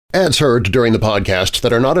Ads heard during the podcast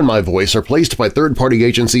that are not in my voice are placed by third-party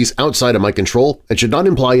agencies outside of my control and should not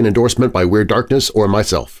imply an endorsement by Weird Darkness or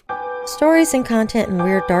myself. Stories and content in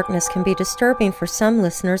Weird Darkness can be disturbing for some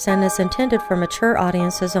listeners and is intended for mature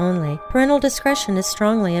audiences only. Parental discretion is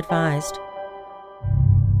strongly advised.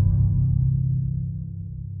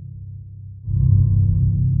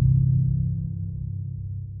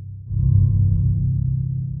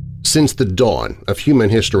 Since the dawn of human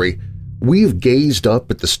history, we've gazed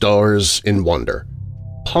up at the stars in wonder,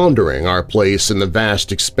 pondering our place in the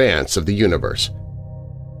vast expanse of the universe.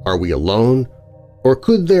 Are we alone, or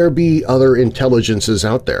could there be other intelligences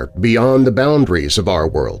out there beyond the boundaries of our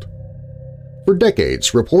world? For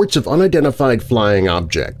decades, reports of unidentified flying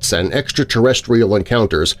objects and extraterrestrial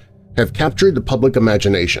encounters have captured the public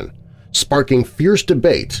imagination, sparking fierce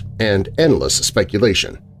debate and endless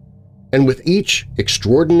speculation. And with each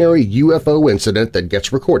extraordinary UFO incident that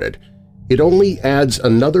gets recorded, it only adds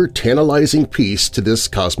another tantalizing piece to this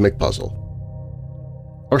cosmic puzzle.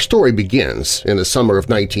 Our story begins in the summer of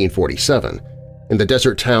 1947 in the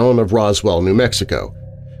desert town of Roswell, New Mexico,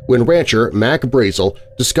 when rancher Mac Brazel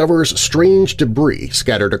discovers strange debris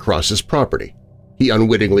scattered across his property. He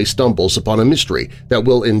unwittingly stumbles upon a mystery that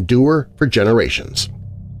will endure for generations.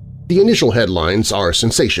 The initial headlines are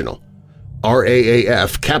sensational.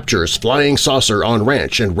 RAAF captures flying saucer on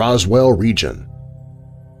ranch in Roswell region.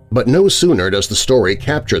 But no sooner does the story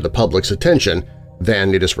capture the public's attention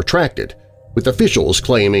than it is retracted, with officials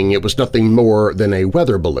claiming it was nothing more than a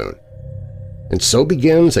weather balloon. And so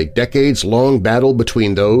begins a decades-long battle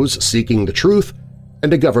between those seeking the truth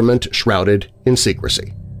and a government shrouded in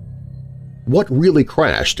secrecy. What really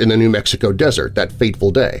crashed in the New Mexico desert that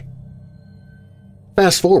fateful day?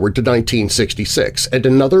 Fast forward to 1966, and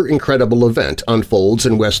another incredible event unfolds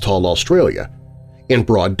in Westall, Australia. In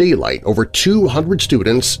broad daylight, over 200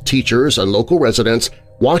 students, teachers, and local residents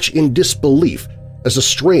watch in disbelief as a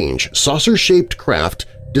strange, saucer-shaped craft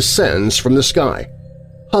descends from the sky,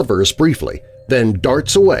 hovers briefly, then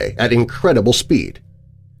darts away at incredible speed.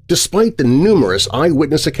 Despite the numerous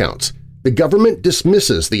eyewitness accounts, the government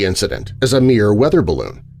dismisses the incident as a mere weather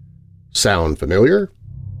balloon. Sound familiar?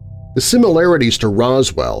 The similarities to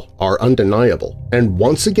Roswell are undeniable, and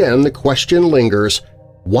once again the question lingers,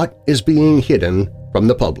 what is being hidden from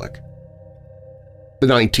the public? The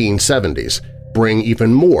 1970s bring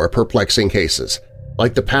even more perplexing cases,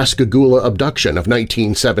 like the Pascagoula abduction of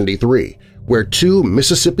 1973, where two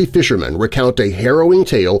Mississippi fishermen recount a harrowing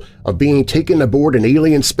tale of being taken aboard an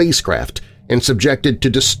alien spacecraft and subjected to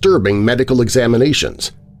disturbing medical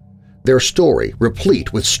examinations. Their story,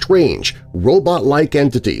 replete with strange, robot-like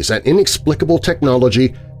entities and inexplicable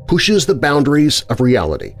technology, pushes the boundaries of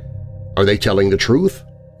reality. Are they telling the truth?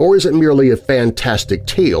 Or is it merely a fantastic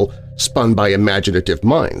tale spun by imaginative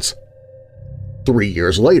minds? 3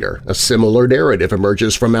 years later, a similar narrative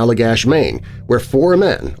emerges from Allagash, Maine, where 4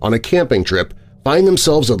 men on a camping trip find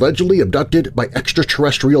themselves allegedly abducted by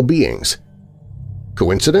extraterrestrial beings.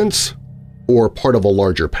 Coincidence? Or part of a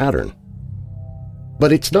larger pattern?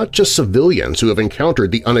 But it's not just civilians who have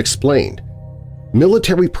encountered the unexplained.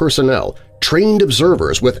 Military personnel, trained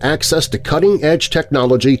observers with access to cutting-edge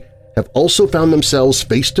technology, have also found themselves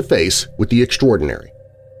face-to-face with the extraordinary.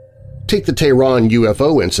 Take the Tehran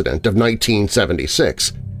UFO incident of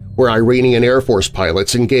 1976, where Iranian Air Force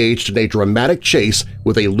pilots engaged in a dramatic chase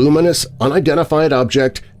with a luminous, unidentified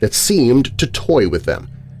object that seemed to toy with them,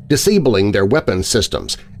 disabling their weapons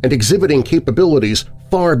systems and exhibiting capabilities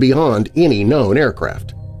far beyond any known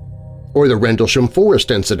aircraft. Or the Rendlesham Forest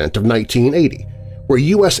incident of 1980, where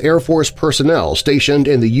U.S. Air Force personnel stationed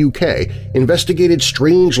in the UK investigated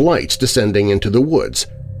strange lights descending into the woods,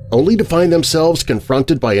 only to find themselves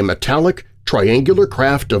confronted by a metallic, triangular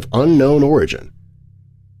craft of unknown origin.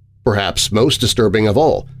 Perhaps most disturbing of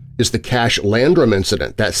all is the Cache Landrum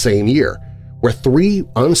incident that same year, where 3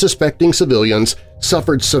 unsuspecting civilians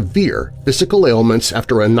suffered severe physical ailments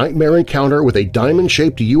after a nightmare encounter with a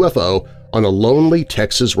diamond-shaped UFO on a lonely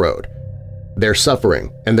Texas road. Their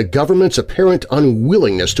suffering and the government's apparent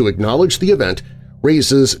unwillingness to acknowledge the event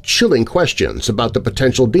raises chilling questions about the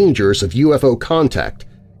potential dangers of UFO contact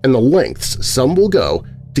and the lengths some will go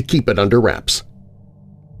to keep it under wraps.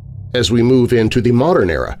 As we move into the modern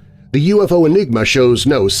era, the UFO enigma shows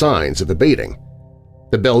no signs of abating.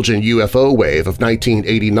 The Belgian UFO wave of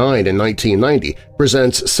 1989 and 1990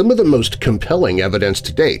 presents some of the most compelling evidence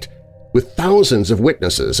to date, with thousands of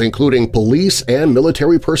witnesses, including police and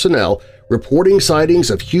military personnel, reporting sightings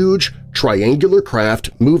of huge, triangular craft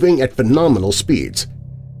moving at phenomenal speeds.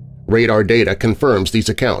 Radar data confirms these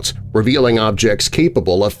accounts, revealing objects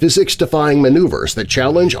capable of physics-defying maneuvers that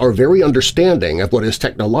challenge our very understanding of what is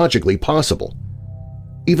technologically possible.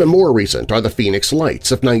 Even more recent are the Phoenix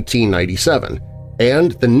Lights of 1997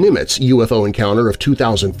 and the Nimitz UFO encounter of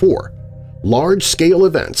 2004, large-scale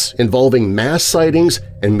events involving mass sightings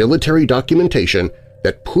and military documentation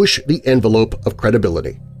that push the envelope of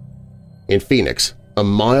credibility. In Phoenix, a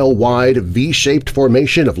mile-wide V-shaped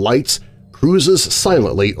formation of lights cruises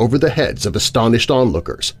silently over the heads of astonished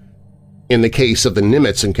onlookers. In the case of the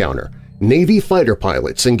Nimitz encounter, Navy fighter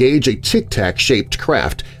pilots engage a tic-tac-shaped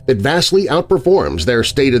craft that vastly outperforms their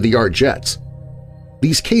state-of-the-art jets.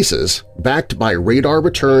 These cases, backed by radar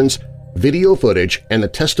returns, video footage, and the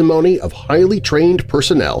testimony of highly trained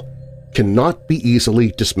personnel, cannot be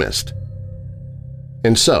easily dismissed.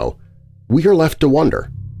 And so, we are left to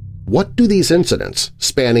wonder, what do these incidents,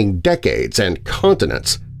 spanning decades and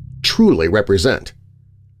continents, truly represent?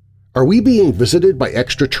 Are we being visited by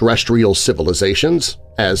extraterrestrial civilizations,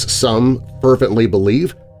 as some fervently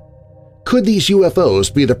believe? Could these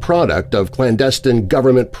UFOs be the product of clandestine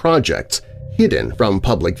government projects hidden from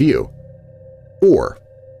public view? Or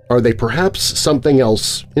are they perhaps something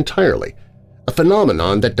else entirely, a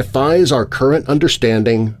phenomenon that defies our current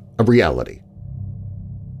understanding of reality?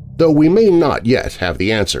 Though we may not yet have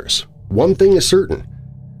the answers, one thing is certain.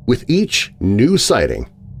 With each new sighting,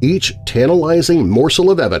 each tantalizing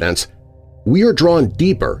morsel of evidence, we are drawn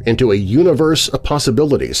deeper into a universe of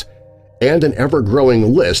possibilities and an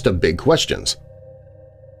ever-growing list of big questions.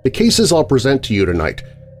 The cases I'll present to you tonight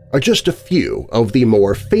are just a few of the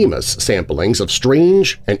more famous samplings of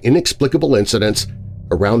strange and inexplicable incidents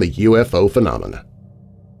around the UFO phenomena.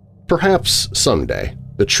 Perhaps someday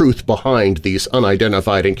the truth behind these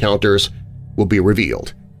unidentified encounters will be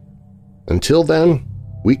revealed. Until then,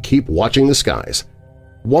 we keep watching the skies,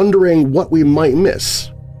 wondering what we might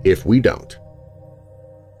miss if we don't.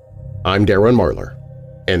 I'm Darren Marlar,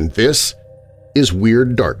 and this is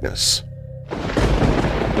Weird Darkness.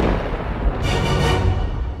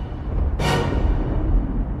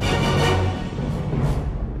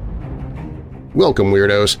 Welcome,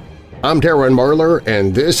 Weirdos! I'm Darren Marlar,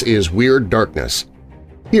 and this is Weird Darkness.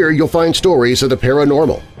 Here you'll find stories of the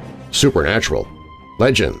paranormal, supernatural,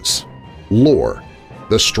 legends, lore,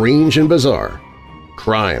 the strange and bizarre,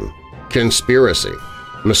 crime, conspiracy,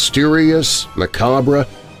 mysterious, macabre,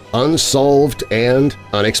 unsolved, and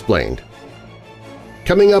unexplained.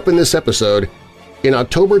 Coming up in this episode, in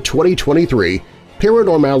October 2023,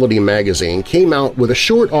 Paranormality Magazine came out with a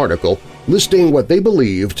short article listing what they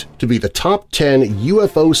believed to be the top 10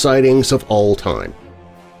 UFO sightings of all time.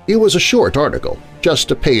 It was a short article,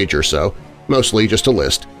 just a page or so, mostly just a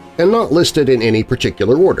list, and not listed in any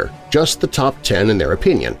particular order, just the top 10 in their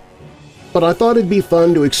opinion. But I thought it'd be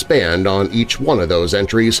fun to expand on each one of those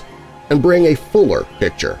entries and bring a fuller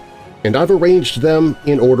picture, and I've arranged them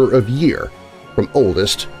in order of year, from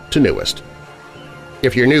oldest to newest.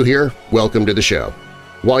 If you're new here, welcome to the show.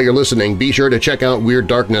 While you're listening, be sure to check out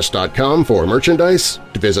WeirdDarkness.com for merchandise,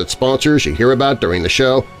 to visit sponsors you hear about during the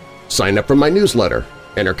show, sign up for my newsletter,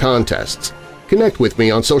 enter contests, connect with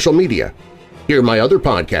me on social media, hear my other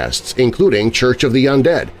podcasts including Church of the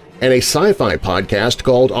Undead and a sci-fi podcast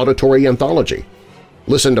called Auditory Anthology.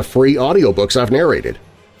 Listen to free audiobooks I've narrated.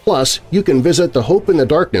 Plus, you can visit the Hope in the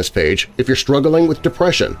Darkness page if you're struggling with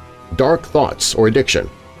depression, dark thoughts, or addiction.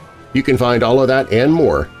 You can find all of that and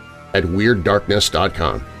more at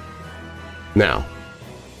WeirdDarkness.com. Now,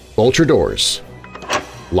 bolt your doors,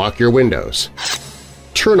 lock your windows,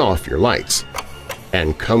 turn off your lights,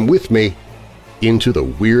 and come with me into the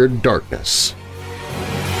Weird Darkness.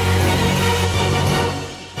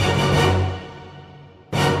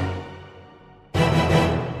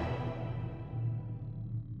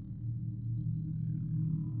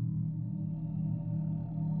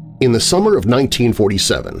 In the summer of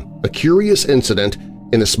 1947, a curious incident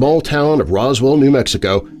in the small town of Roswell, New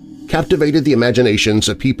Mexico, captivated the imaginations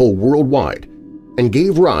of people worldwide and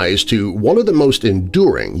gave rise to one of the most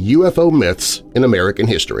enduring UFO myths in American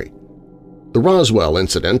history. The Roswell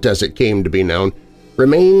incident, as it came to be known,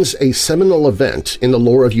 remains a seminal event in the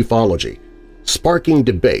lore of ufology, sparking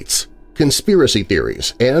debates, conspiracy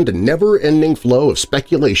theories, and a never-ending flow of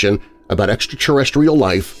speculation about extraterrestrial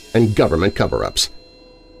life and government cover-ups.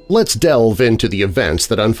 Let's delve into the events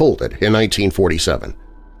that unfolded in 1947,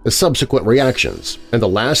 the subsequent reactions, and the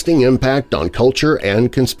lasting impact on culture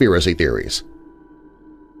and conspiracy theories.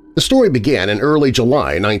 The story began in early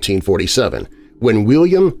July 1947 when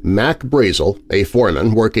William Mack Brazel, a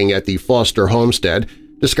foreman working at the Foster homestead,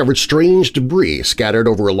 discovered strange debris scattered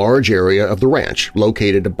over a large area of the ranch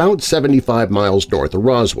located about 75 miles north of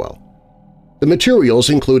Roswell. The materials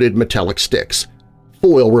included metallic sticks,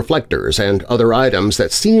 foil reflectors, and other items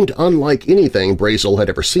that seemed unlike anything Brazel had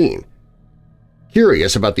ever seen.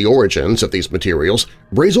 Curious about the origins of these materials,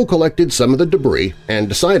 Brazel collected some of the debris and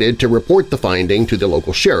decided to report the finding to the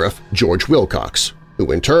local sheriff, George Wilcox,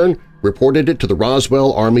 who in turn reported it to the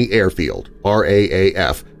Roswell Army Airfield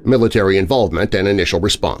 (RAAF) military involvement and initial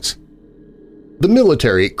response. The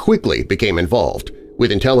military quickly became involved,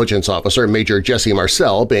 with intelligence officer Major Jesse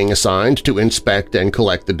Marcel being assigned to inspect and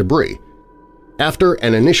collect the debris. After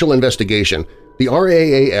an initial investigation, the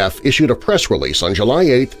RAAF issued a press release on July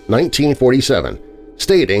 8, 1947,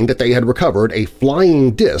 stating that they had recovered a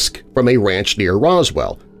flying disc from a ranch near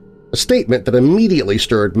Roswell, a statement that immediately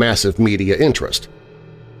stirred massive media interest.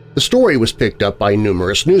 The story was picked up by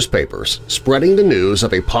numerous newspapers, spreading the news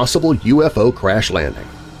of a possible UFO crash landing.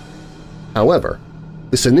 However,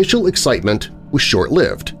 this initial excitement was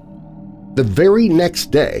short-lived. The very next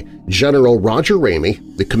day, General Roger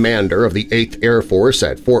Ramey, the commander of the 8th Air Force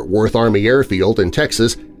at Fort Worth Army Airfield in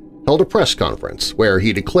Texas, held a press conference where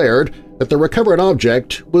he declared that the recovered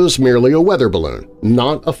object was merely a weather balloon,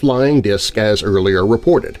 not a flying disc as earlier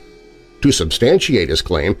reported. To substantiate his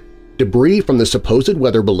claim, debris from the supposed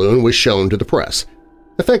weather balloon was shown to the press,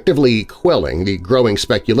 effectively quelling the growing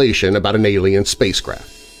speculation about an alien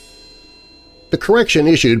spacecraft. The correction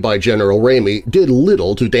issued by General Ramey did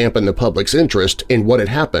little to dampen the public's interest in what had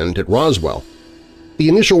happened at Roswell. The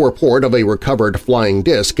initial report of a recovered flying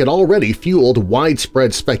disc had already fueled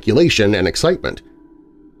widespread speculation and excitement.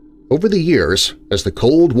 Over the years, as the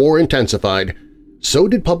Cold War intensified, so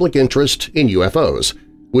did public interest in UFOs,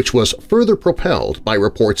 which was further propelled by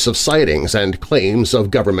reports of sightings and claims of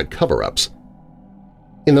government cover-ups.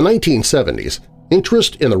 In the 1970s,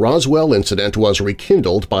 interest in the Roswell incident was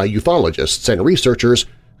rekindled by ufologists and researchers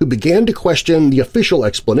who began to question the official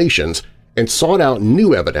explanations and sought out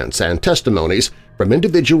new evidence and testimonies from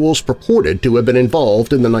individuals purported to have been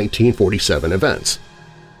involved in the 1947 events.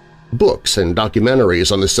 Books and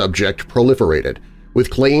documentaries on the subject proliferated, with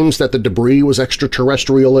claims that the debris was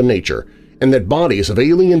extraterrestrial in nature and that bodies of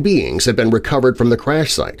alien beings had been recovered from the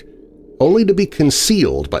crash site, only to be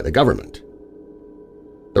concealed by the government.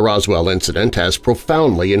 The Roswell incident has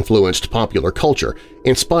profoundly influenced popular culture,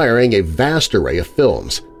 inspiring a vast array of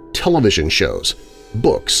films, television shows,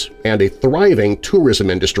 books, and a thriving tourism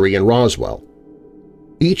industry in Roswell.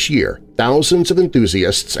 Each year, thousands of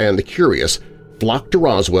enthusiasts and the curious flock to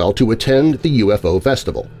Roswell to attend the UFO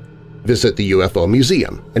Festival, visit the UFO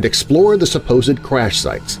Museum, and explore the supposed crash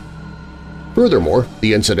sites. Furthermore,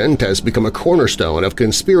 the incident has become a cornerstone of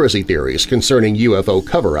conspiracy theories concerning UFO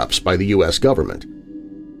cover-ups by the U.S. government.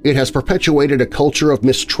 It has perpetuated a culture of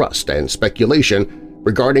mistrust and speculation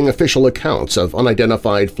regarding official accounts of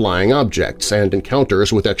unidentified flying objects and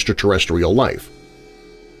encounters with extraterrestrial life.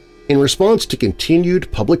 In response to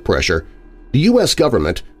continued public pressure, the U.S.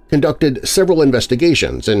 government conducted several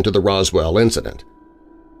investigations into the Roswell incident.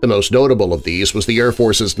 The most notable of these was the Air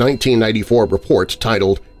Force's 1994 report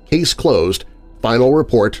titled Case Closed – Final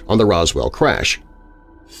Report on the Roswell Crash.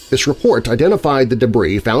 This report identified the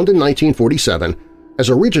debris found in 1947 as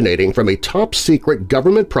originating from a top-secret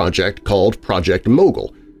government project called Project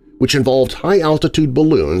Mogul, which involved high-altitude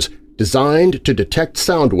balloons designed to detect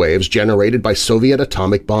sound waves generated by Soviet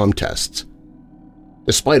atomic bomb tests.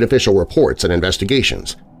 Despite official reports and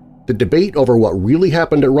investigations, the debate over what really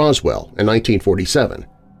happened at Roswell in 1947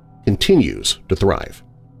 continues to thrive.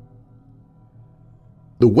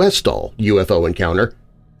 The Westall UFO encounter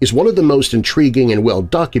is one of the most intriguing and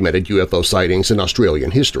well-documented UFO sightings in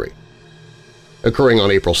Australian history. Occurring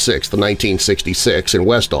on April 6, 1966 in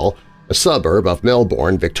Westall, a suburb of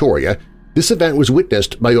Melbourne, Victoria, this event was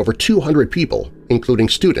witnessed by over 200 people, including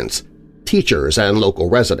students, teachers, and local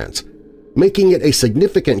residents, making it a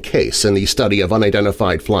significant case in the study of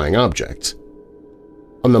unidentified flying objects.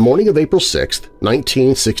 On the morning of April 6,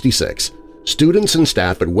 1966, students and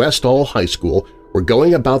staff at Westall High School were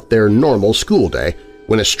going about their normal school day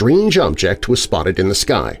when a strange object was spotted in the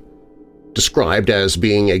sky. Described as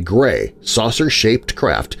being a gray, saucer-shaped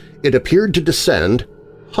craft, it appeared to descend,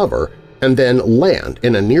 hover, and then land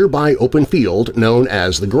in a nearby open field known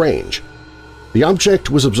as the Grange. The object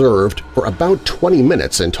was observed for about 20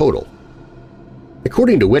 minutes in total.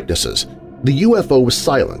 According to witnesses, the UFO was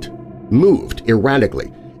silent, moved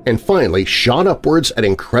erratically, and finally shot upwards at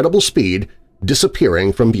incredible speed,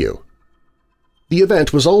 disappearing from view. The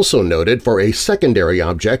event was also noted for a secondary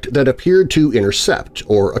object that appeared to intercept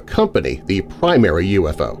or accompany the primary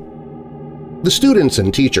UFO. The students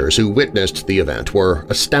and teachers who witnessed the event were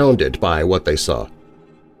astounded by what they saw.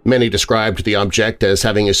 Many described the object as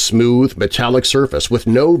having a smooth, metallic surface with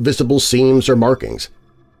no visible seams or markings.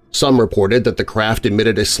 Some reported that the craft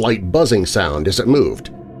emitted a slight buzzing sound as it moved.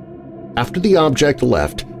 After the object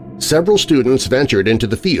left, several students ventured into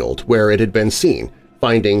the field where it had been seen,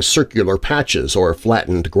 finding circular patches or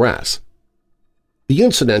flattened grass. The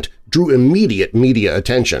incident drew immediate media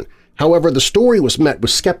attention. However, the story was met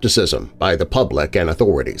with skepticism by the public and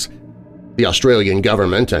authorities. The Australian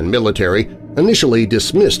government and military initially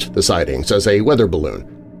dismissed the sightings as a weather balloon,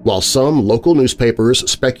 while some local newspapers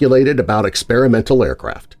speculated about experimental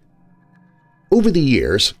aircraft. Over the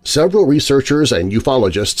years, several researchers and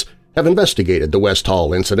ufologists have investigated the West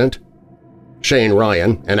Hall incident. Shane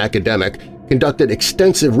Ryan, an academic, conducted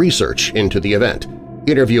extensive research into the event,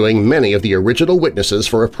 interviewing many of the original witnesses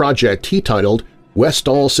for a project he titled West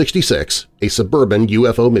Hall 66, a Suburban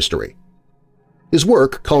UFO Mystery. His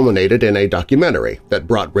work culminated in a documentary that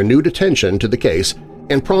brought renewed attention to the case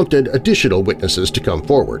and prompted additional witnesses to come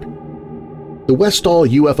forward. The West Hall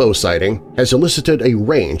UFO sighting has elicited a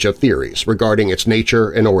range of theories regarding its nature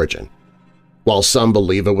and origin. While some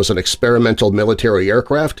believe it was an experimental military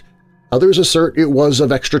aircraft, others assert it was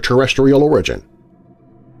of extraterrestrial origin.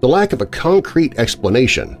 The lack of a concrete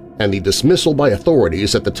explanation and the dismissal by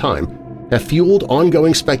authorities at the time have fueled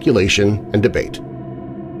ongoing speculation and debate.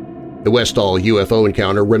 The West Hall UFO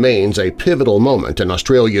encounter remains a pivotal moment in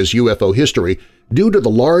Australia's UFO history due to the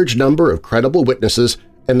large number of credible witnesses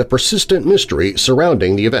and the persistent mystery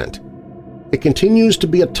surrounding the event. It continues to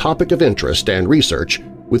be a topic of interest and research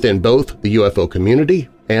within both the UFO community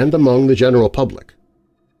and among the general public.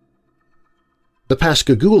 The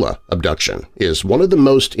Pascagoula abduction is one of the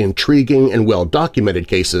most intriguing and well-documented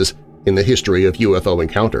cases in the history of UFO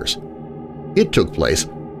encounters. It took place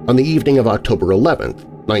on the evening of October 11,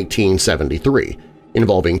 1973,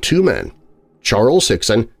 involving two men, Charles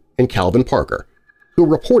Hickson and Calvin Parker, who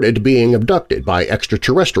reported being abducted by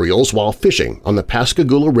extraterrestrials while fishing on the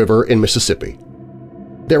Pascagoula River in Mississippi.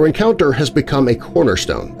 Their encounter has become a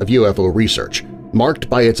cornerstone of UFO research, marked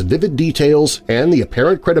by its vivid details and the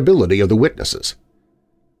apparent credibility of the witnesses.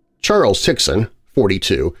 Charles Hickson,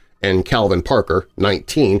 42, and Calvin Parker,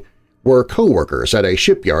 19, were co-workers at a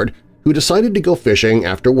shipyard who decided to go fishing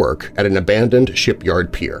after work at an abandoned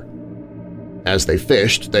shipyard pier. As they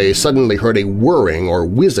fished, they suddenly heard a whirring or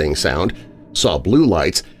whizzing sound, saw blue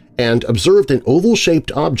lights, and observed an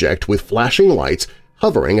oval-shaped object with flashing lights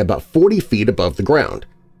hovering about 40 feet above the ground.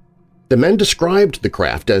 The men described the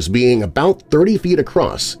craft as being about 30 feet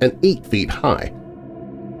across and 8 feet high.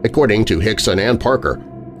 According to Hickson and Parker,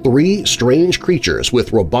 three strange creatures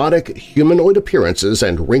with robotic humanoid appearances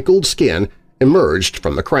and wrinkled skin emerged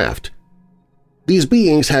from the craft. These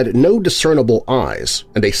beings had no discernible eyes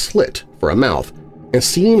and a slit for a mouth and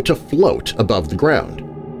seemed to float above the ground.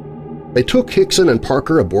 They took Hickson and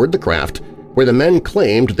Parker aboard the craft, where the men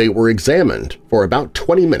claimed they were examined for about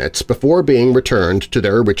 20 minutes before being returned to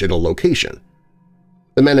their original location.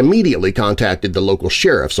 The men immediately contacted the local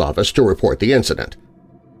sheriff's office to report the incident.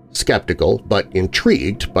 Skeptical but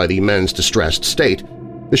intrigued by the men's distressed state,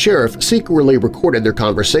 the sheriff secretly recorded their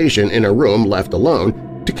conversation in a room left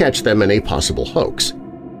alone to catch them in a possible hoax.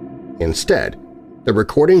 Instead, the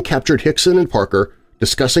recording captured Hickson and Parker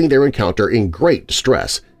discussing their encounter in great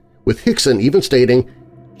distress, with Hickson even stating,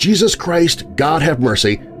 "Jesus Christ, God have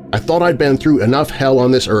mercy, I thought I'd been through enough hell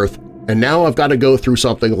on this earth, and now I've got to go through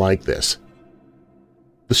something like this."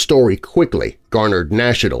 The story quickly garnered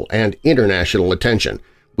national and international attention,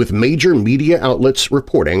 with major media outlets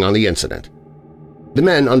reporting on the incident. The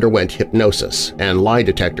men underwent hypnosis and lie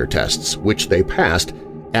detector tests, which they passed,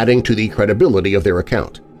 adding to the credibility of their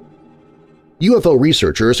account. UFO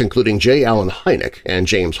researchers including J. Allen Hynek and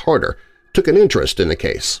James Harder took an interest in the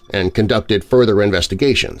case and conducted further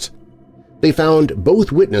investigations. They found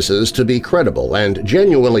both witnesses to be credible and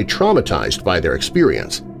genuinely traumatized by their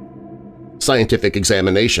experience. Scientific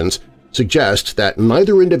examinations suggest that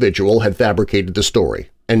neither individual had fabricated the story,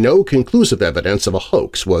 and no conclusive evidence of a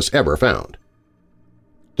hoax was ever found.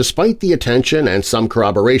 Despite the attention and some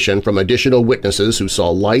corroboration from additional witnesses who saw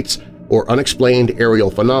lights or unexplained aerial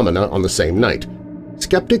phenomena on the same night,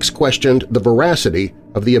 skeptics questioned the veracity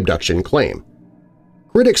of the abduction claim.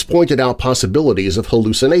 Critics pointed out possibilities of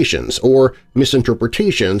hallucinations or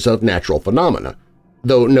misinterpretations of natural phenomena,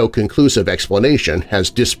 though no conclusive explanation has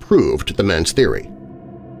disproved the men's theory.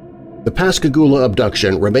 The Pascagoula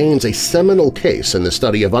abduction remains a seminal case in the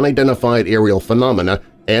study of unidentified aerial phenomena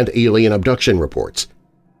and alien abduction reports.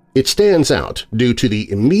 It stands out due to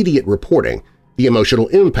the immediate reporting, the emotional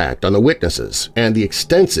impact on the witnesses, and the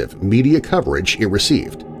extensive media coverage it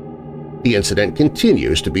received. The incident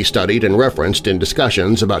continues to be studied and referenced in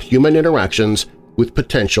discussions about human interactions with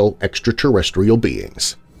potential extraterrestrial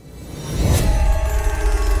beings.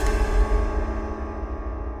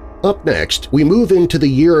 Up next, we move into the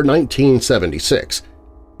year 1976.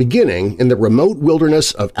 beginning in the remote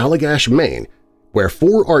wilderness of Allagash, Maine, where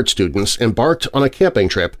 4 art students embarked on a camping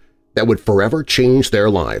trip that would forever change their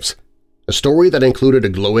lives. A story that included a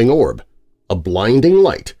glowing orb, a blinding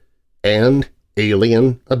light, and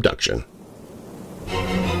alien abduction.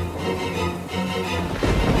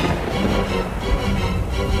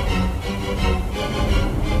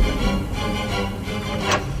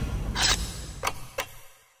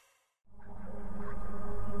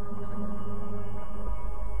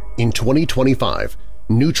 In 2025,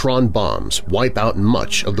 neutron bombs wipe out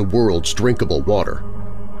much of the world's drinkable water.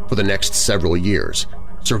 For the next several years,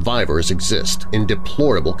 survivors exist in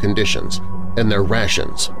deplorable conditions, and their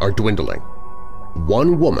rations are dwindling.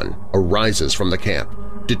 One woman arises from the camp,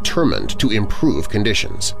 determined to improve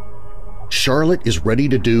conditions. Charlotte is ready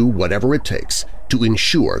to do whatever it takes to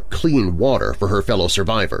ensure clean water for her fellow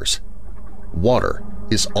survivors. Water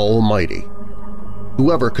is almighty.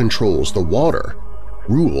 Whoever controls the water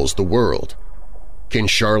rules the world. Can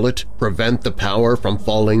Charlotte prevent the power from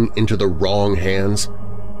falling into the wrong hands?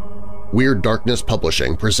 Weird Darkness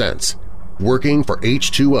Publishing presents Working for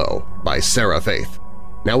H2O by Sarah Faith,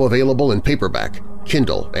 now available in paperback,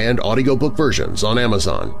 Kindle, and audiobook versions on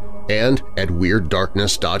Amazon and at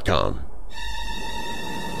WeirdDarkness.com.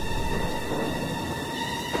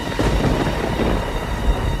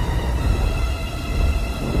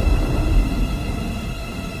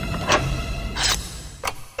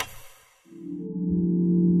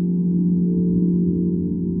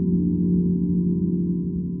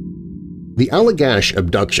 The Allagash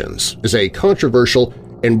abductions is a controversial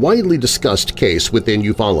and widely discussed case within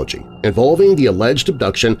ufology involving the alleged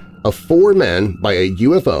abduction of 4 men by a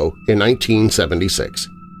UFO in 1976.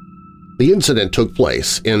 The incident took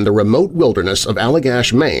place in the remote wilderness of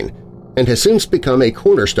Allagash, Maine, and has since become a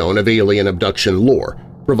cornerstone of alien abduction lore,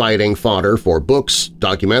 providing fodder for books,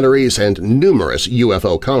 documentaries, and numerous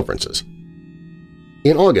UFO conferences.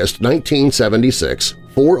 In August 1976,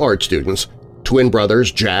 4 art students, twin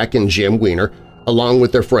brothers Jack and Jim Weiner, along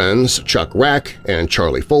with their friends Chuck Rack and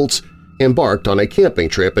Charlie Foltz, embarked on a camping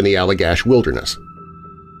trip in the Allagash wilderness.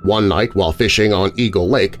 One night while fishing on Eagle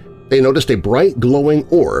Lake, they noticed a bright glowing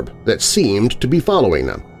orb that seemed to be following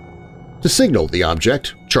them. To signal the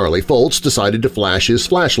object, Charlie Foltz decided to flash his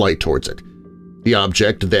flashlight towards it. The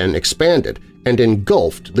object then expanded and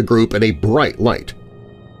engulfed the group in a bright light.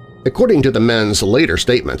 According to the men's later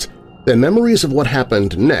statements, the memories of what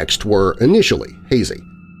happened next were initially hazy.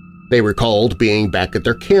 They recalled being back at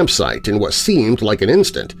their campsite in what seemed like an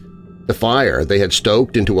instant. The fire they had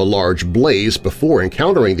stoked into a large blaze before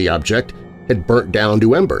encountering the object had burnt down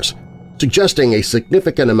to embers, suggesting a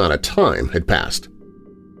significant amount of time had passed.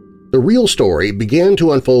 The real story began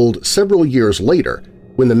to unfold several years later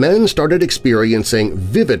when the men started experiencing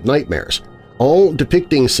vivid nightmares, all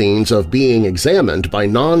depicting scenes of being examined by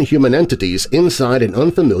non-human entities inside an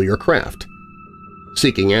unfamiliar craft.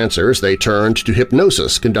 Seeking answers, they turned to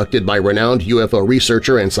hypnosis conducted by renowned UFO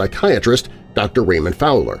researcher and psychiatrist Dr. Raymond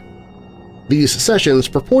Fowler. These sessions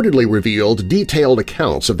purportedly revealed detailed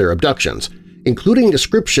accounts of their abductions, including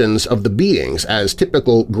descriptions of the beings as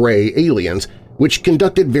typical gray aliens, which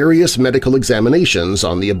conducted various medical examinations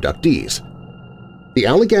on the abductees. The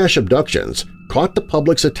Allagash abductions caught the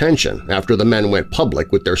public's attention after the men went public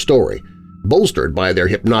with their story, bolstered by their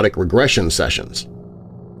hypnotic regression sessions.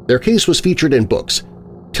 Their case was featured in books,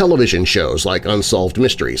 television shows like Unsolved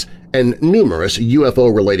Mysteries, and numerous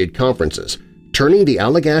UFO-related conferences, turning the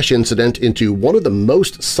Allagash incident into one of the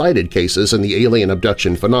most cited cases in the alien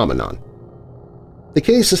abduction phenomenon. The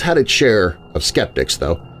case has had its share of skeptics,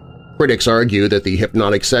 though. Critics argue that the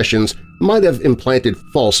hypnotic sessions might have implanted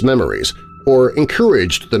false memories or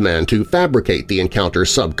encouraged the men to fabricate the encounter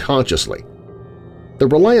subconsciously. The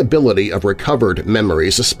reliability of recovered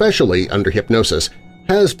memories, especially under hypnosis,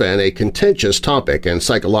 has been a contentious topic in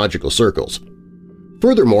psychological circles.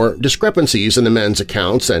 Furthermore, discrepancies in the men's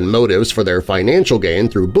accounts and motives for their financial gain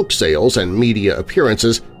through book sales and media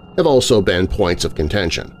appearances have also been points of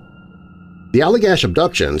contention. The Allagash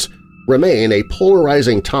abductions remain a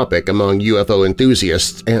polarizing topic among UFO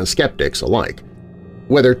enthusiasts and skeptics alike.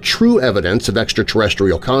 Whether true evidence of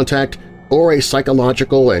extraterrestrial contact or a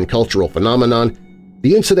psychological and cultural phenomenon,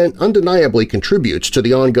 the incident undeniably contributes to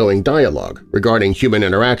the ongoing dialogue regarding human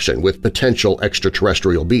interaction with potential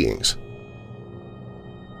extraterrestrial beings.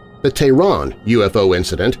 The Tehran UFO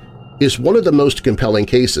incident is one of the most compelling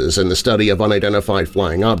cases in the study of unidentified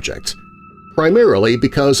flying objects, primarily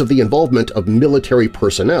because of the involvement of military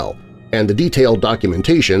personnel and the detailed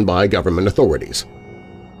documentation by government authorities.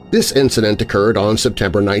 This incident occurred on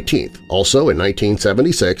September 19th, also in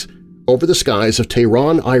 1976, over the skies of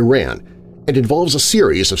Tehran, Iran, and involves a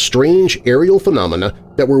series of strange aerial phenomena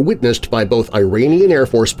that were witnessed by both Iranian Air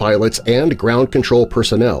Force pilots and ground control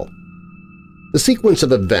personnel. The sequence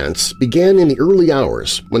of events began in the early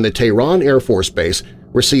hours when the Tehran Air Force Base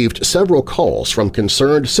received several calls from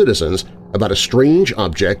concerned citizens about a strange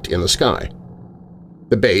object in the sky.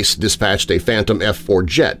 The base dispatched a Phantom F-4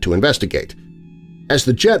 jet to investigate. As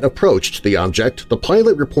the jet approached the object, the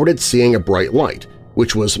pilot reported seeing a bright light,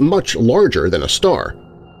 which was much larger than a star.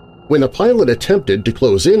 When the pilot attempted to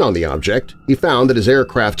close in on the object, he found that his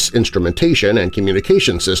aircraft's instrumentation and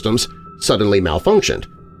communication systems suddenly malfunctioned,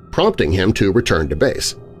 prompting him to return to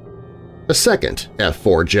base. A second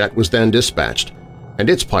F-4 jet was then dispatched, and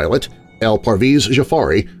its pilot, Parviz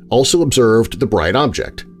Jafari, also observed the bright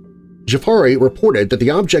object. Jafari reported that the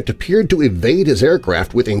object appeared to evade his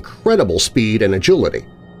aircraft with incredible speed and agility.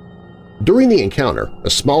 During the encounter, a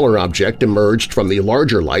smaller object emerged from the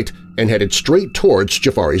larger light and headed straight towards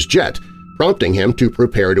Jafari's jet, prompting him to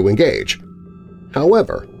prepare to engage.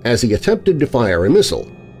 However, as he attempted to fire a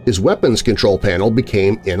missile, his weapons control panel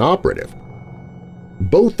became inoperative.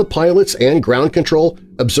 Both the pilots and ground control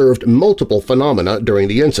observed multiple phenomena during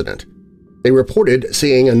the incident. They reported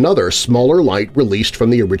seeing another smaller light released from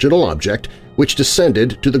the original object, which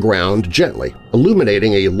descended to the ground gently,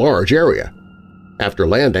 illuminating a large area. After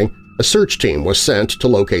landing, a search team was sent to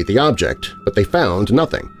locate the object, but they found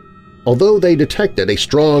nothing, although they detected a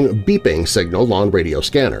strong beeping signal on radio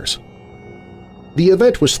scanners. The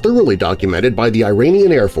event was thoroughly documented by the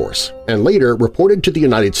Iranian Air Force and later reported to the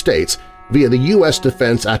United States via the U.S.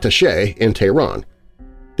 Defense Attaché in Tehran.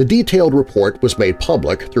 The detailed report was made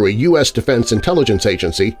public through a U.S. Defense Intelligence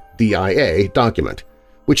Agency DIA document,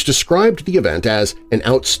 which described the event as an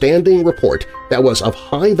outstanding report that was of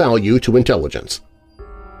high value to intelligence.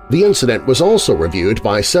 The incident was also reviewed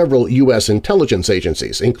by several U.S. intelligence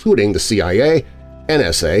agencies, including the CIA,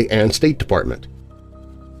 NSA, and State Department.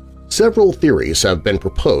 Several theories have been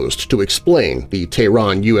proposed to explain the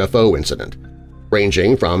Tehran UFO incident,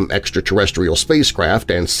 ranging from extraterrestrial spacecraft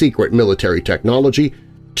and secret military technology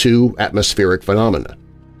to atmospheric phenomena.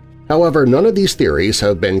 However, none of these theories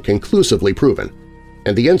have been conclusively proven,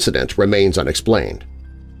 and the incident remains unexplained.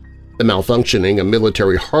 The malfunctioning of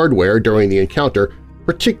military hardware during the encounter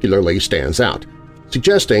particularly stands out,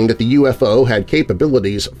 suggesting that the UFO had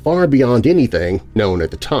capabilities far beyond anything known at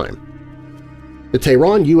the time. The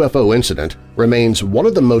Tehran UFO incident remains one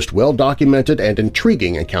of the most well-documented and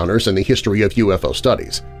intriguing encounters in the history of UFO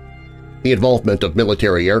studies. The involvement of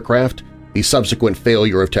military aircraft, the subsequent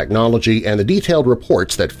failure of technology, and the detailed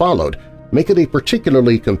reports that followed make it a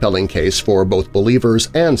particularly compelling case for both believers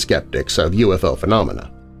and skeptics of UFO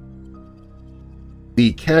phenomena.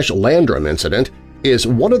 The Cash Landrum incident is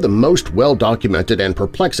one of the most well-documented and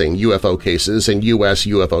perplexing UFO cases in U.S.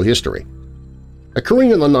 UFO history.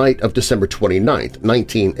 Occurring on the night of December 29,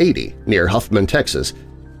 1980, near Huffman, Texas,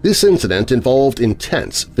 this incident involved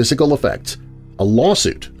intense physical effects, a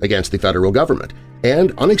lawsuit against the federal government,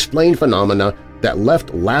 and unexplained phenomena that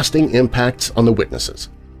left lasting impacts on the witnesses.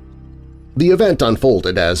 The event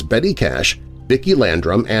unfolded as Betty Cash, Vicki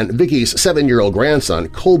Landrum, and Vicki's 7-year-old grandson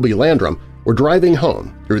Colby Landrum were driving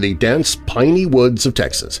home through the dense, piney woods of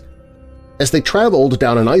Texas. As they traveled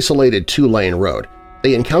down an isolated 2-lane road,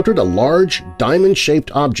 they encountered a large, diamond-shaped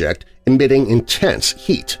object emitting intense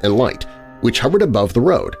heat and light, which hovered above the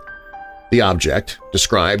road. The object,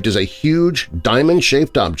 described as a huge,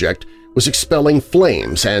 diamond-shaped object, was expelling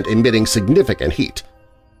flames and emitting significant heat.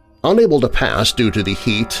 Unable to pass due to the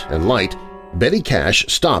heat and light, Betty Cash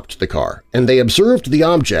stopped the car, and they observed the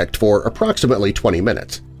object for approximately 20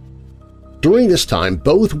 minutes. During this time,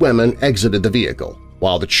 both women exited the vehicle,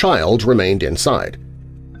 while the child remained inside.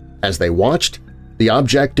 As they watched, the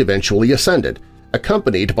object eventually ascended,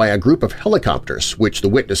 accompanied by a group of helicopters which the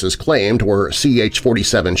witnesses claimed were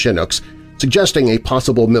CH-47 Chinooks, suggesting a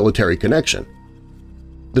possible military connection.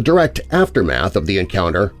 The direct aftermath of the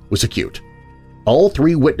encounter was acute. All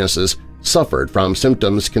 3 witnesses suffered from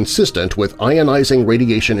symptoms consistent with ionizing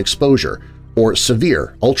radiation exposure or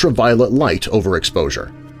severe ultraviolet light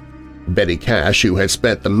overexposure. Betty Cash, who had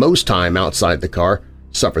spent the most time outside the car,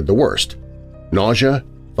 suffered the worst: nausea,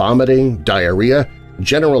 vomiting, diarrhea,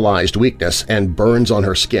 generalized weakness, and burns on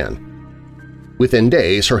her skin. Within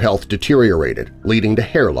days, her health deteriorated, leading to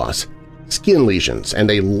hair loss, skin lesions, and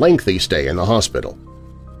a lengthy stay in the hospital.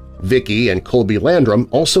 Vicki and Colby Landrum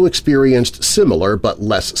also experienced similar but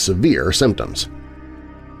less severe symptoms.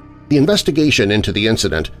 The investigation into the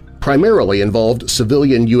incident primarily involved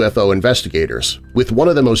civilian UFO investigators, with one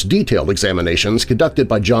of the most detailed examinations conducted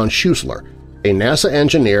by John Schuessler, a NASA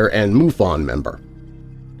engineer and MUFON member.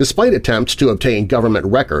 Despite attempts to obtain government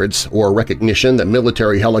records or recognition that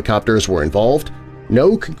military helicopters were involved,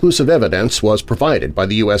 no conclusive evidence was provided by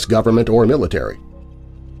the U.S. government or military.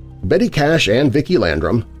 Betty Cash and Vicki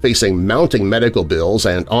Landrum, facing mounting medical bills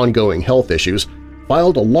and ongoing health issues,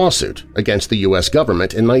 filed a lawsuit against the U.S.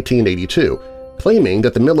 government in 1982, claiming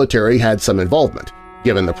that the military had some involvement,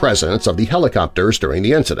 given the presence of the helicopters during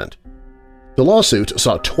the incident. The lawsuit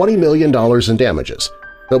sought $20 million in damages,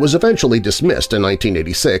 but was eventually dismissed in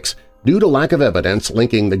 1986 due to lack of evidence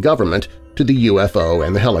linking the government to the UFO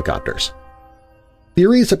and the helicopters.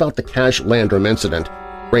 Theories about the Cash-Landrum incident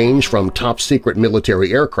range from top-secret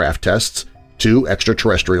military aircraft tests to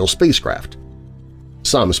extraterrestrial spacecraft.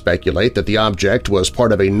 Some speculate that the object was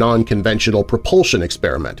part of a non-conventional propulsion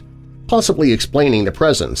experiment, possibly explaining the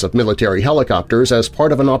presence of military helicopters as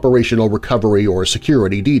part of an operational recovery or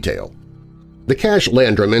security detail. The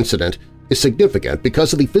Cash-Landrum incident is significant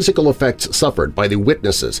because of the physical effects suffered by the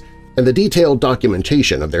witnesses and the detailed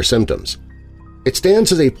documentation of their symptoms. It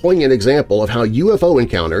stands as a poignant example of how UFO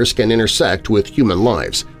encounters can intersect with human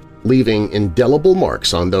lives, leaving indelible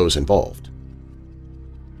marks on those involved.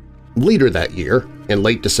 Later that year, in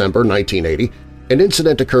late December 1980, an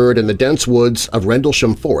incident occurred in the dense woods of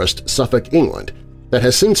Rendlesham Forest, Suffolk, England, that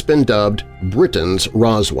has since been dubbed Britain's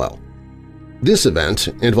Roswell. This event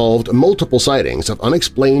involved multiple sightings of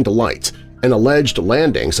unexplained lights and alleged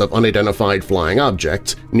landings of unidentified flying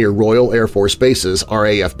objects near Royal Air Force Bases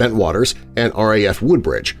RAF Bentwaters and RAF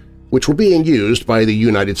Woodbridge, which were being used by the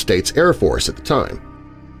United States Air Force at the time.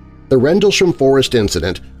 The Rendlesham Forest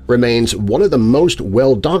incident remains one of the most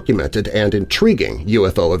well-documented and intriguing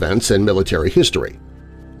UFO events in military history.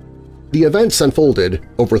 The events unfolded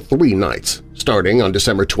over 3 nights, starting on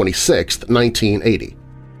December 26, 1980.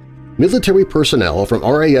 Military personnel from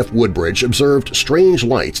RAF Woodbridge observed strange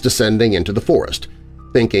lights descending into the forest.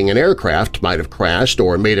 Thinking an aircraft might have crashed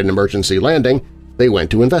or made an emergency landing, they went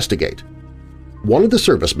to investigate. One of the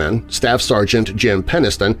servicemen, Staff Sergeant Jim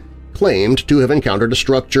Penniston, claimed to have encountered a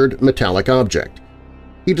structured metallic object.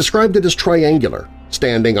 He described it as triangular,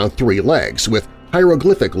 standing on 3 legs with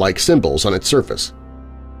hieroglyphic-like symbols on its surface.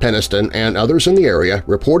 Penniston and others in the area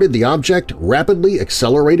reported the object rapidly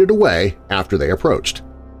accelerated away after they approached.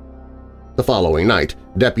 The following night,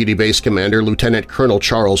 Deputy Base Commander Lieutenant Colonel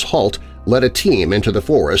Charles Halt led a team into the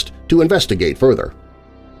forest to investigate further.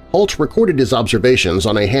 Halt recorded his observations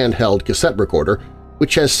on a handheld cassette recorder,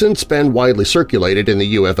 which has since been widely circulated in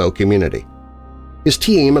the UFO community. His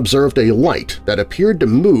team observed a light that appeared to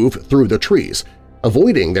move through the trees,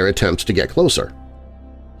 avoiding their attempts to get closer.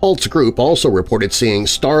 Halt's group also reported seeing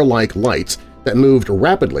star-like lights that moved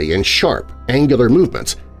rapidly in sharp, angular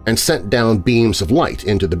movements and sent down beams of light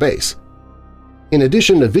into the base. In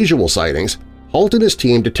addition to visual sightings, Halt and his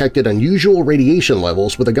team detected unusual radiation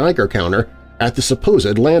levels with a Geiger counter at the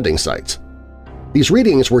supposed landing sites. These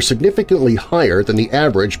readings were significantly higher than the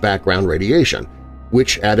average background radiation,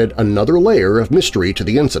 which added another layer of mystery to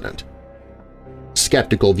the incident.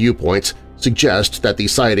 Skeptical viewpoints suggest that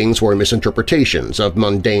these sightings were misinterpretations of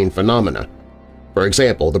mundane phenomena. For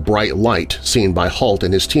example, the bright light seen by Halt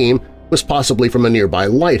and his team was possibly from a nearby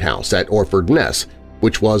lighthouse at Orford Ness,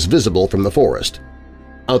 which was visible from the forest.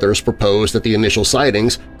 Others proposed that the initial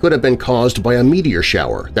sightings could have been caused by a meteor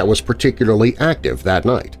shower that was particularly active that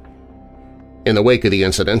night. In the wake of the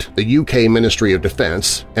incident, the UK Ministry of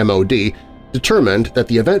Defence, MoD, determined that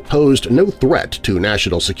the event posed no threat to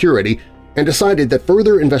national security and decided that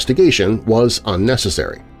further investigation was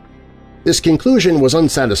unnecessary. This conclusion was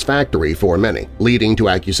unsatisfactory for many, leading to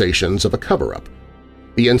accusations of a cover-up.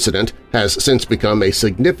 The incident has since become a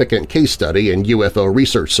significant case study in UFO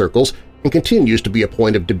research circles and continues to be a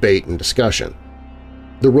point of debate and discussion.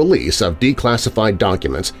 The release of declassified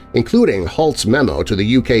documents, including Halt's memo to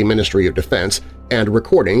the UK Ministry of Defence and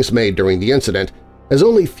recordings made during the incident, has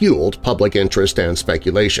only fueled public interest and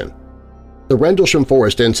speculation. The Rendlesham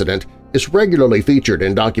Forest incident is regularly featured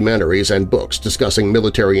in documentaries and books discussing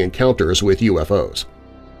military encounters with UFOs.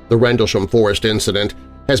 The Rendlesham Forest incident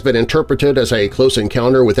has been interpreted as a close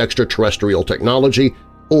encounter with extraterrestrial technology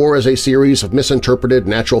or as a series of misinterpreted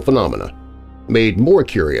natural phenomena, made more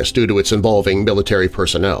curious due to its involving military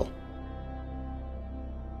personnel.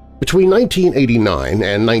 Between 1989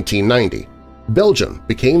 and 1990, Belgium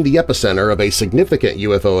became the epicenter of a significant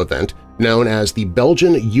UFO event known as the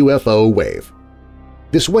Belgian UFO Wave.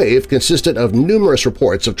 This wave consisted of numerous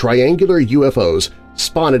reports of triangular UFOs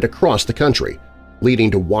spotted across the country,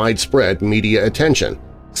 leading to widespread media attention,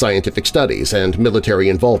 scientific studies, and military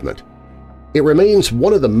involvement. It remains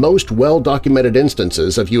one of the most well-documented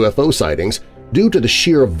instances of UFO sightings due to the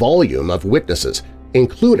sheer volume of witnesses,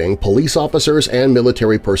 including police officers and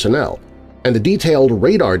military personnel, and the detailed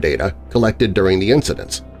radar data collected during the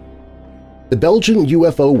incidents. The Belgian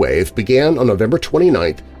UFO wave began on November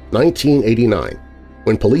 29, 1989,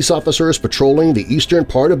 when police officers patrolling the eastern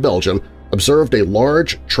part of Belgium observed a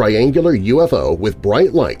large triangular UFO with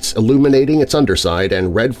bright lights illuminating its underside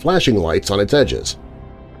and red flashing lights on its edges.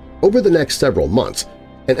 Over the next several months,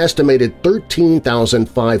 an estimated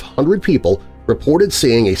 13,500 people reported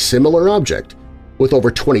seeing a similar object, with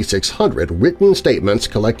over 2,600 written statements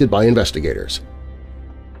collected by investigators.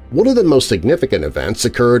 One of the most significant events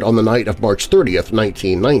occurred on the night of March 30,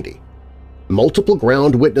 1990. Multiple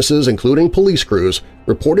ground witnesses, including police crews,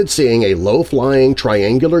 reported seeing a low-flying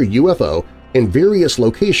triangular UFO in various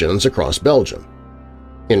locations across Belgium.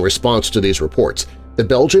 In response to these reports, the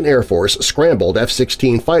Belgian Air Force scrambled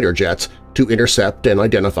F-16 fighter jets to intercept and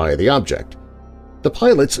identify the object. The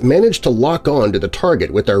pilots managed to lock on to the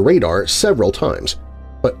target with their radar several times,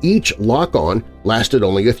 but each lock-on lasted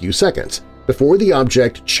only a few seconds before the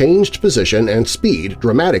object changed position and speed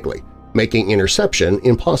dramatically, making interception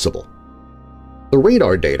impossible. The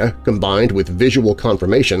radar data, combined with visual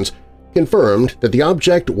confirmations, confirmed that the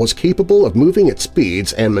object was capable of moving at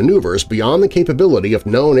speeds and maneuvers beyond the capability of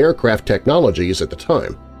known aircraft technologies at the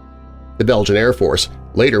time. The Belgian Air Force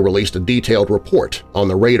later released a detailed report on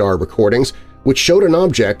the radar recordings which showed an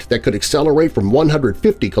object that could accelerate from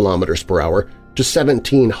 150 km per hour to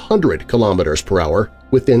 1,700 km per hour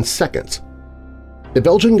within seconds. The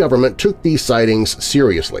Belgian government took these sightings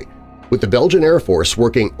seriously, with the Belgian Air Force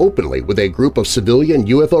working openly with a group of civilian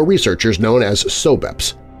UFO researchers known as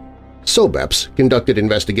SOBEPs. SOBEPs conducted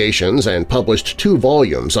investigations and published 2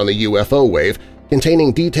 volumes on the UFO wave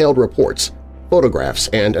containing detailed reports, photographs,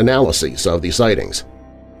 and analyses of the sightings.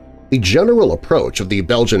 The general approach of the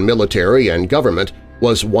Belgian military and government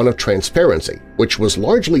was one of transparency, which was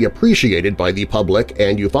largely appreciated by the public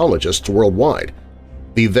and ufologists worldwide.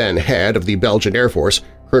 The then head of the Belgian Air Force,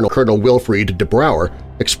 Colonel Wilfried de Brouwer,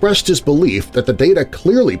 expressed his belief that the data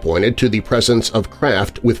clearly pointed to the presence of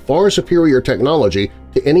craft with far superior technology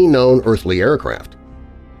to any known earthly aircraft.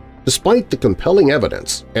 Despite the compelling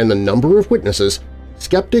evidence and the number of witnesses,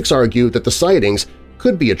 skeptics argue that the sightings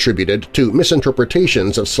could be attributed to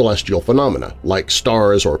misinterpretations of celestial phenomena like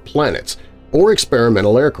stars or planets or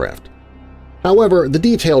experimental aircraft. However, the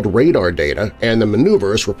detailed radar data and the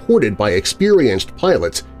maneuvers reported by experienced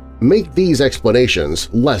pilots make these explanations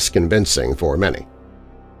less convincing for many.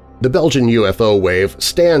 The Belgian UFO wave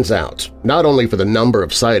stands out not only for the number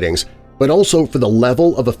of sightings but also for the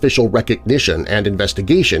level of official recognition and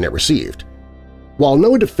investigation it received. While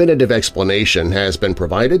no definitive explanation has been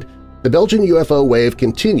provided, the Belgian UFO wave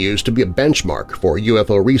continues to be a benchmark for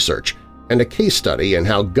UFO research and a case study in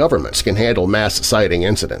how governments can handle mass sighting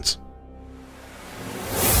incidents.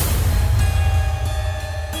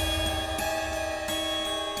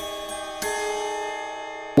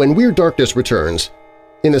 When Weird Darkness returns,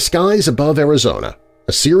 in the skies above Arizona,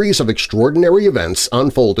 a series of extraordinary events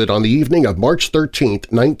unfolded on the evening of March 13,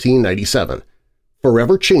 1997,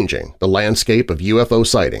 forever changing the landscape of UFO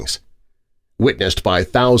sightings. Witnessed by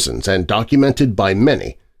thousands and documented by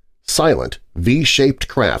many, silent V-shaped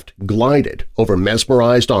craft glided over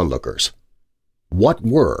mesmerized onlookers. What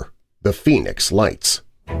were the Phoenix Lights?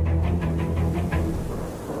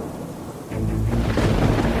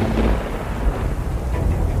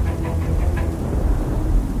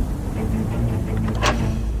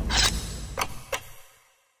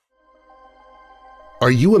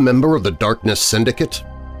 Are you a member of the Darkness Syndicate?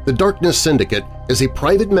 The Darkness Syndicate is a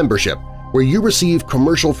private membership where you receive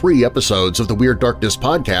commercial-free episodes of the Weird Darkness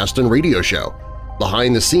podcast and radio show,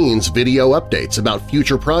 behind-the-scenes video updates about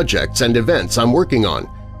future projects and events I'm working on.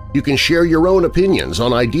 You can share your own opinions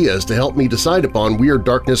on ideas to help me decide upon Weird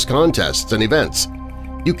Darkness contests and events.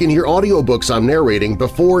 You can hear audiobooks I'm narrating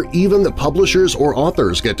before even the publishers or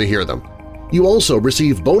authors get to hear them. You also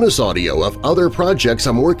receive bonus audio of other projects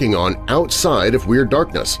I'm working on outside of Weird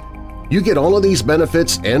Darkness. You get all of these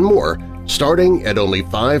benefits and more starting at only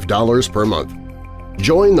 $5 per month.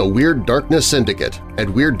 Join the Weird Darkness Syndicate at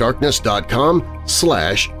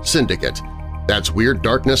WeirdDarkness.com/syndicate. That's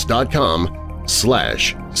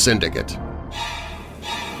WeirdDarkness.com/syndicate.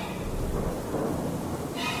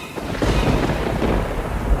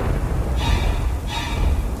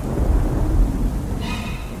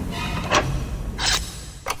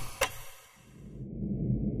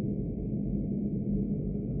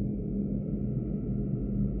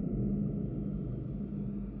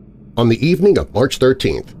 On the evening of March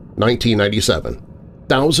 13, 1997,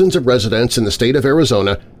 thousands of residents in the state of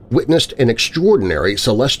Arizona witnessed an extraordinary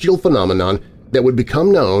celestial phenomenon that would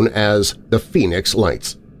become known as the Phoenix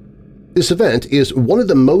Lights. This event is one of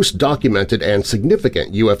the most documented and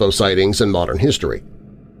significant UFO sightings in modern history.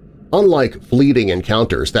 Unlike fleeting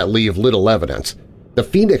encounters that leave little evidence, the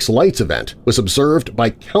Phoenix Lights event was observed by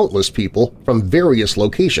countless people from various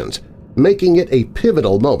locations, making it a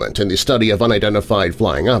pivotal moment in the study of unidentified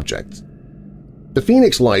flying objects. The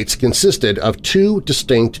Phoenix Lights consisted of two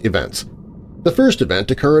distinct events. The first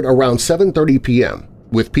event occurred around 7:30 p.m.,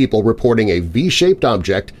 with people reporting a V-shaped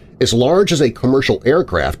object as large as a commercial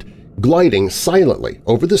aircraft gliding silently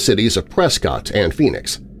over the cities of Prescott and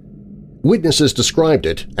Phoenix. Witnesses described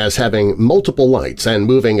it as having multiple lights and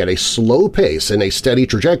moving at a slow pace in a steady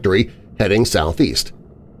trajectory heading southeast.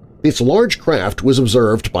 This large craft was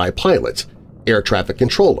observed by pilots, air traffic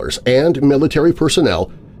controllers, and military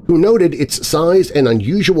personnel who noted its size and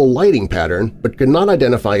unusual lighting pattern but could not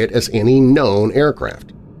identify it as any known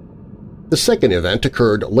aircraft. The second event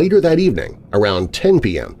occurred later that evening, around 10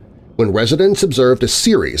 p.m., when residents observed a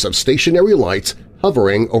series of stationary lights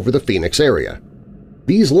hovering over the Phoenix area.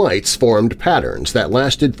 These lights formed patterns that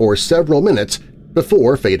lasted for several minutes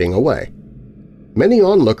before fading away. Many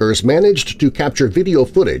onlookers managed to capture video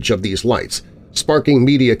footage of these lights, sparking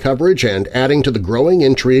media coverage and adding to the growing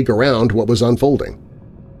intrigue around what was unfolding.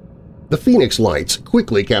 The Phoenix Lights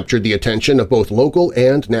quickly captured the attention of both local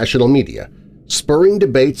and national media, spurring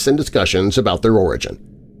debates and discussions about their origin.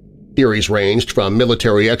 Theories ranged from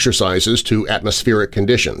military exercises to atmospheric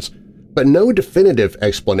conditions, but no definitive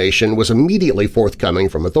explanation was immediately forthcoming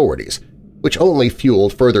from authorities, which only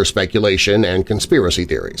fueled further speculation and conspiracy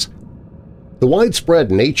theories. The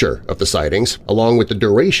widespread nature of the sightings, along with the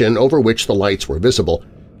duration over which the lights were visible,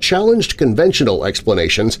 challenged conventional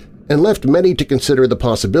explanations and left many to consider the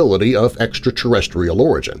possibility of extraterrestrial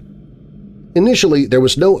origin. Initially, there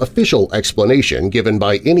was no official explanation given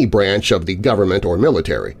by any branch of the government or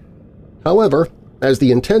military. However, as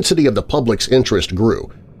the intensity of the public's interest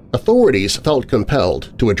grew, authorities felt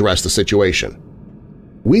compelled to address the situation.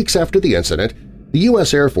 Weeks after the incident, the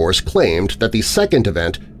U.S. Air Force claimed that the second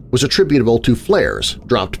event was attributable to flares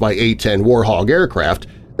dropped by A-10 Warhog aircraft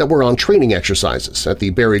that were on training exercises at the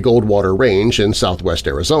Barry Goldwater Range in southwest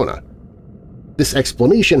Arizona. This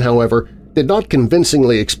explanation, however, did not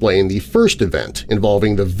convincingly explain the first event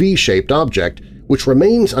involving the V-shaped object, which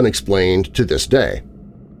remains unexplained to this day.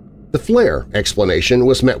 The flare explanation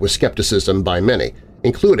was met with skepticism by many,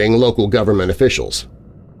 including local government officials.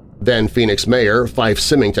 Then Phoenix Mayor Fife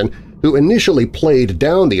Symington, who initially played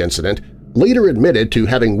down the incident, later admitted to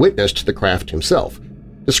having witnessed the craft himself,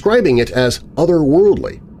 describing it as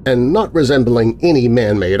otherworldly and not resembling any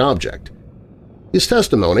man-made object. His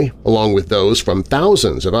testimony, along with those from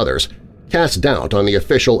thousands of others, cast doubt on the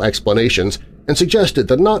official explanations and suggested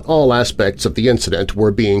that not all aspects of the incident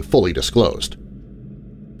were being fully disclosed.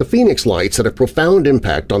 The Phoenix Lights had a profound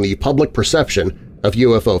impact on the public perception of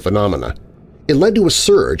UFO phenomena. It led to a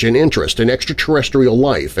surge in interest in extraterrestrial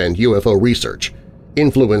life and UFO research,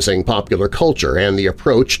 influencing popular culture and the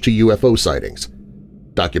approach to UFO sightings.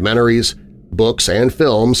 Documentaries, books, and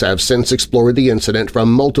films have since explored the incident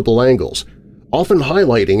from multiple angles, often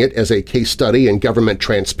highlighting it as a case study in government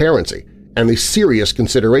transparency and the serious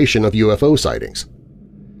consideration of UFO sightings.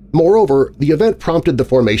 Moreover, the event prompted the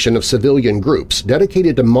formation of civilian groups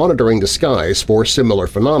dedicated to monitoring the skies for similar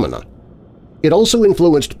phenomena. It also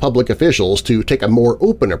influenced public officials to take a more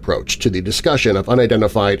open approach to the discussion of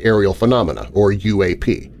unidentified aerial phenomena, or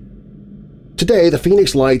UAP. Today, the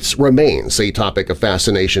Phoenix Lights remains a topic of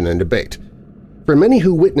fascination and debate. For many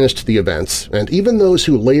who witnessed the events, and even those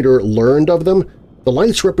who later learned of them, the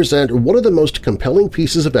lights represent one of the most compelling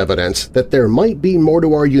pieces of evidence that there might be more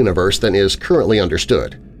to our universe than is currently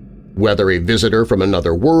understood. Whether a visitor from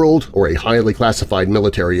another world or a highly classified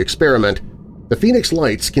military experiment, the Phoenix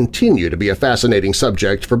Lights continue to be a fascinating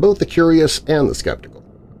subject for both the curious and the skeptical.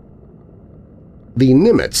 The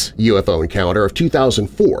Nimitz UFO encounter of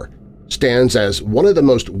 2004 stands as one of the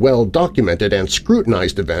most well-documented and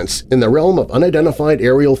scrutinized events in the realm of unidentified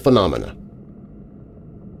aerial phenomena.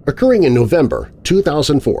 Occurring in November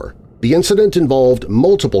 2004, the incident involved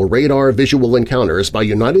multiple radar visual encounters by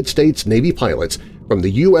United States Navy pilots from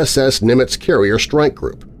the USS Nimitz Carrier Strike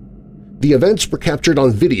Group. The events were captured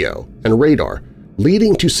on video and radar,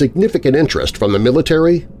 leading to significant interest from the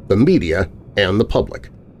military, the media, and the public.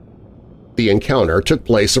 The encounter took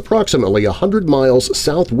place approximately 100 miles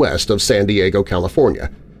southwest of San Diego, California,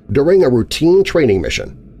 during a routine training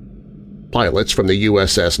mission. Pilots from the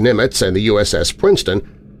USS Nimitz and the USS Penniston,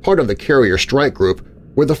 part of the Carrier Strike Group,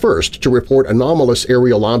 were the first to report anomalous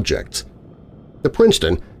aerial objects. The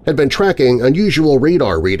Penniston had been tracking unusual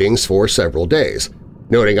radar readings for several days,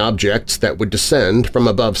 noting objects that would descend from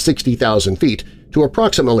above 60,000 feet to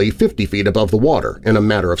approximately 50 feet above the water in a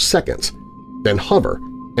matter of seconds, then hover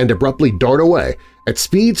and abruptly dart away at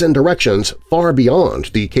speeds and directions far beyond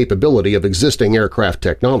the capability of existing aircraft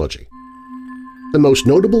technology. The most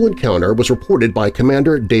notable encounter was reported by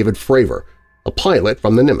Commander David Fravor, a pilot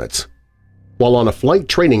from the Nimitz. While on a flight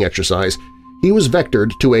training exercise, he was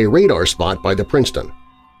vectored to a radar spot by the Penniston.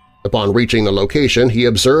 Upon reaching the location, he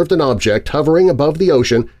observed an object hovering above the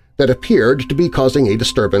ocean that appeared to be causing a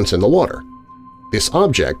disturbance in the water. This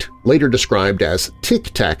object, later described as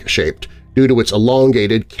tic-tac-shaped due to its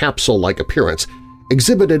elongated, capsule-like appearance,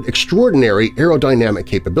 exhibited extraordinary aerodynamic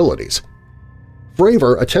capabilities.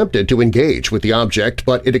 Fravor attempted to engage with the object,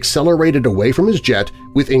 but it accelerated away from his jet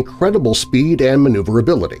with incredible speed and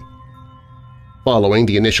maneuverability. Following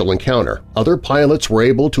the initial encounter, other pilots were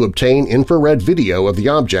able to obtain infrared video of the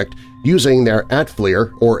object using their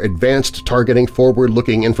ATFLIR or Advanced Targeting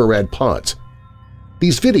Forward-Looking Infrared Pods.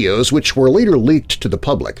 These videos, which were later leaked to the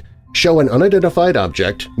public, show an unidentified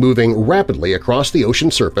object moving rapidly across the ocean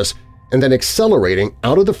surface and then accelerating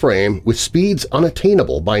out of the frame with speeds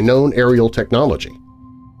unattainable by known aerial technology.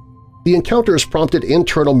 The encounters prompted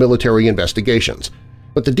internal military investigations,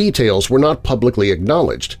 but the details were not publicly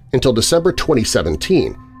acknowledged until December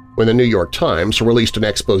 2017, when the New York Times released an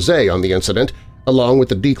exposé on the incident along with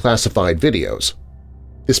the declassified videos.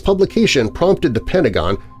 This publication prompted the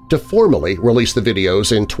Pentagon to formally release the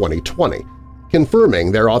videos in 2020,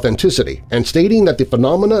 confirming their authenticity and stating that the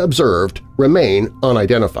phenomena observed remain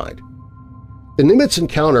unidentified. The Nimitz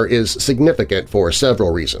encounter is significant for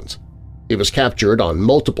several reasons. It was captured on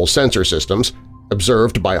multiple sensor systems,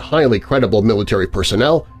 observed by highly credible military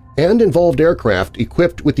personnel, and involved aircraft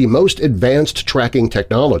equipped with the most advanced tracking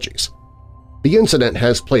technologies. The incident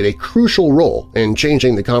has played a crucial role in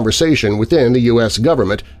changing the conversation within the U.S.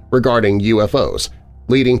 government regarding UFOs,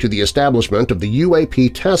 leading to the establishment of the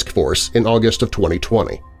UAP Task Force in August of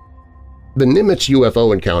 2020. The Nimitz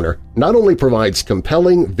UFO encounter not only provides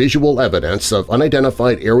compelling visual evidence of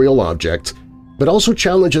unidentified aerial objects, but also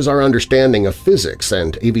challenges our understanding of physics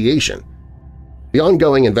and aviation. The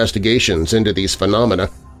ongoing investigations into these phenomena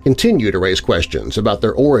continue to raise questions about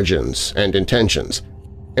their origins and intentions,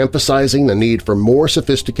 emphasizing the need for more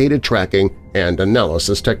sophisticated tracking and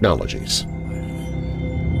analysis technologies.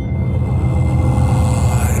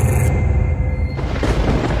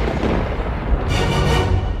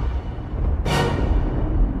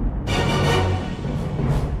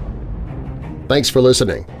 Thanks for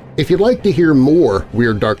listening. If you'd like to hear more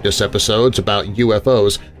Weird Darkness episodes about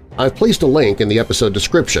UFOs, I've placed a link in the episode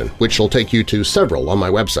description, which will take you to several on my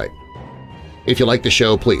website. If you like the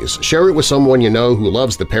show, please share it with someone you know who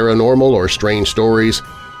loves the paranormal or strange stories,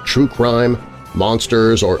 true crime,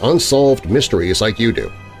 monsters, or unsolved mysteries like you do.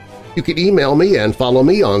 You can email me and follow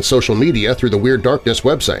me on social media through the Weird Darkness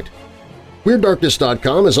website.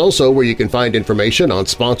 WeirdDarkness.com is also where you can find information on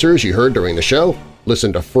sponsors you heard during the show,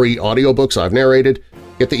 listen to free audiobooks I've narrated,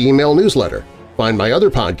 get the email newsletter, find my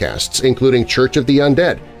other podcasts including Church of the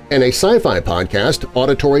Undead, and a sci-fi podcast,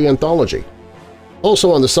 Auditory Anthology.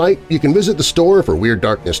 Also on the site, you can visit the store for Weird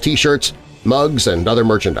Darkness t-shirts, mugs, and other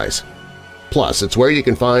merchandise. Plus, it's where you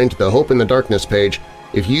can find the Hope in the Darkness page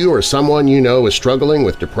if you or someone you know is struggling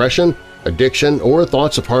with depression, addiction, or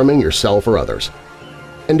thoughts of harming yourself or others.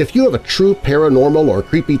 And if you have a true paranormal or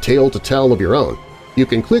creepy tale to tell of your own, you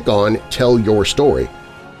can click on Tell Your Story.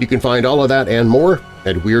 You can find all of that and more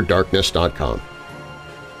at WeirdDarkness.com.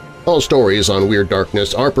 All stories on Weird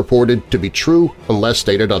Darkness are purported to be true unless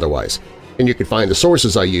stated otherwise, and you can find the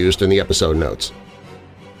sources I used in the episode notes.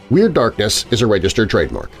 Weird Darkness is a registered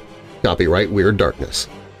trademark. Copyright Weird Darkness.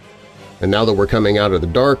 And now that we're coming out of the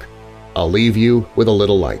dark, I'll leave you with a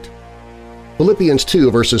little light. Philippians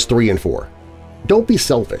 2 verses 3 and 4. Don't be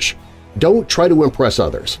selfish. Don't try to impress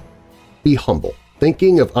others. Be humble,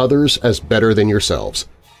 thinking of others as better than yourselves.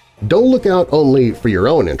 Don't look out only for your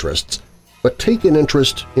own interests, but take an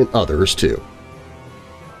interest in others too.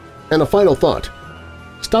 And a final thought.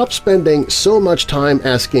 Stop spending so much time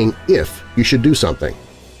asking if you should do something,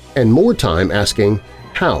 and more time asking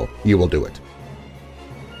how you will do it.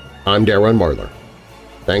 I'm Darren Marlar.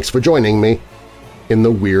 Thanks for joining me in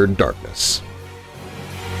the Weird Darkness.